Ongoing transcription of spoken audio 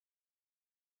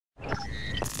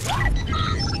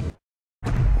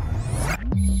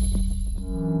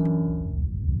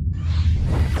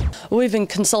We've been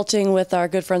consulting with our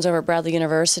good friends over at Bradley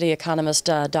University, economist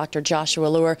Dr. Joshua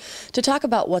Luer, to talk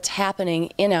about what's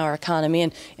happening in our economy.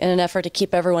 And in an effort to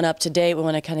keep everyone up to date, we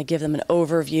want to kind of give them an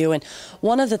overview. And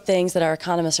one of the things that our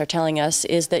economists are telling us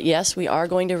is that, yes, we are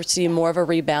going to see more of a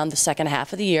rebound the second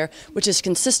half of the year, which is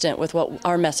consistent with what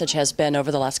our message has been over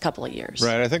the last couple of years.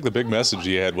 Right. I think the big message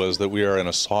he had was that we are in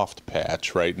a soft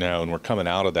patch right now, and we're coming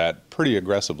out of that pretty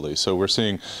aggressively. So we're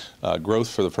seeing growth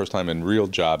for the first time in real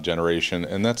job generation,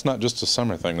 and that's not just a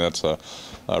summer thing, that's a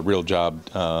real job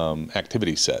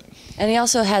activity set. And he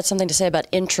also had something to say about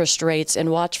interest rates, and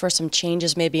watch for some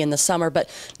changes maybe in the summer, but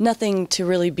nothing to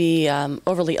really be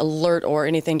overly alert or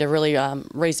anything to really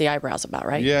raise the eyebrows about,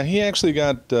 right? Yeah, he actually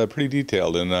got pretty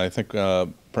detailed, and I think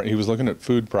he was looking at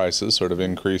food prices sort of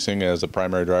increasing as a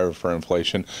primary driver for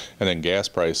inflation, and then gas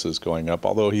prices going up,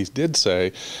 although he did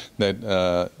say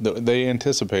that they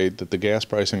anticipate that the gas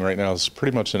pricing right now is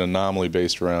pretty much an anomaly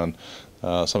based around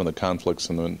some of the conflicts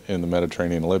in the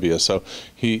Mediterranean and Libya. So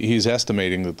he's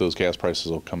estimating that those gas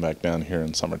prices will come back down here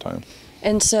in summertime.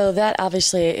 And so that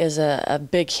obviously is a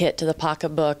big hit to the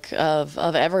pocketbook of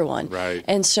everyone. Right.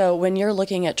 And so when you're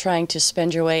looking at trying to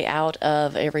spend your way out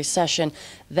of a recession,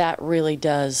 that really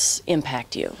does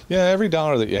impact you. Yeah, every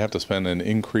dollar that you have to spend in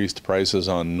increased prices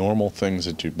on normal things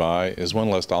that you buy is one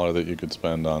less dollar that you could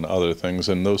spend on other things.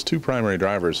 And those two primary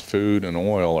drivers, food and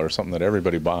oil, are something that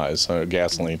everybody buys,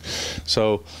 gasoline.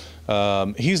 So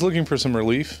he's looking for some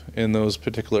relief in those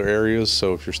particular areas.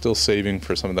 So if you're still saving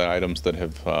for some of the items that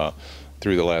have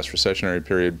through the last recessionary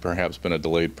period perhaps been a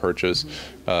delayed purchase,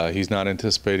 he's not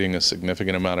anticipating a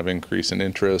significant amount of increase in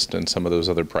interest, and some of those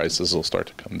other prices will start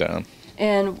to come down.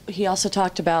 And he also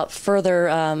talked about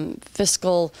further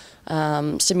fiscal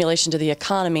stimulation to the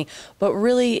economy. But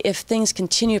really, if things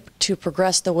continue to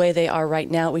progress the way they are right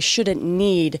now, we shouldn't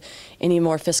need any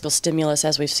more fiscal stimulus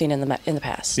as we've seen in the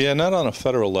past. Yeah, not on a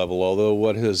federal level, although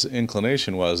what his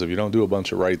inclination was, if you don't do a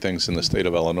bunch of right things in the state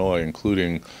of Illinois,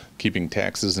 including keeping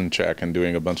taxes in check and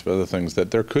doing a bunch of other things, that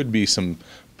there could be some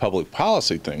public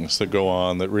policy things that go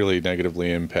on that really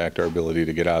negatively impact our ability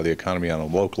to get out of the economy on a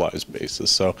localized basis.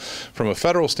 So from a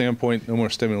federal standpoint, no more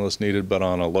stimulus needed, but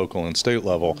on a local and state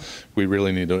level, we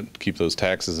really need to keep those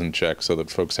taxes in check so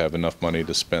that folks have enough money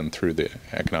to spend through the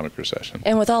economic recession.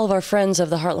 And with all of our friends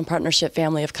of the Heartland Partnership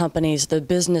family of companies, the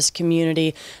business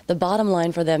community, the bottom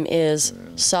line for them is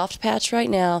soft patch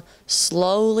right now,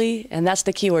 slowly, and that's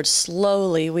the key word,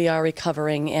 slowly we are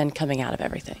recovering and coming out of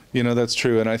everything. You know, that's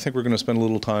true, and I think we're going to spend a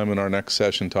little time in our next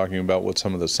session talking about what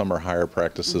some of the summer hire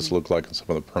practices look like and some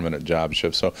of the permanent job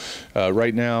shifts. So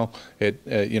right now,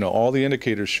 all the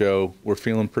indicators show we're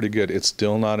feeling pretty good. It's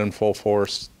still not in full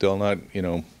force, still not,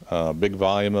 big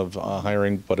volume of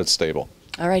hiring, but it's stable.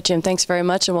 All right, Jim, thanks very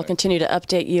much, and we'll continue to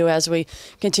update you as we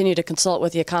continue to consult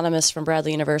with the economists from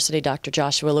Bradley University, Dr.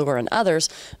 Joshua Luer, and others.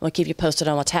 We'll keep you posted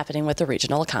on what's happening with the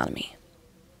regional economy.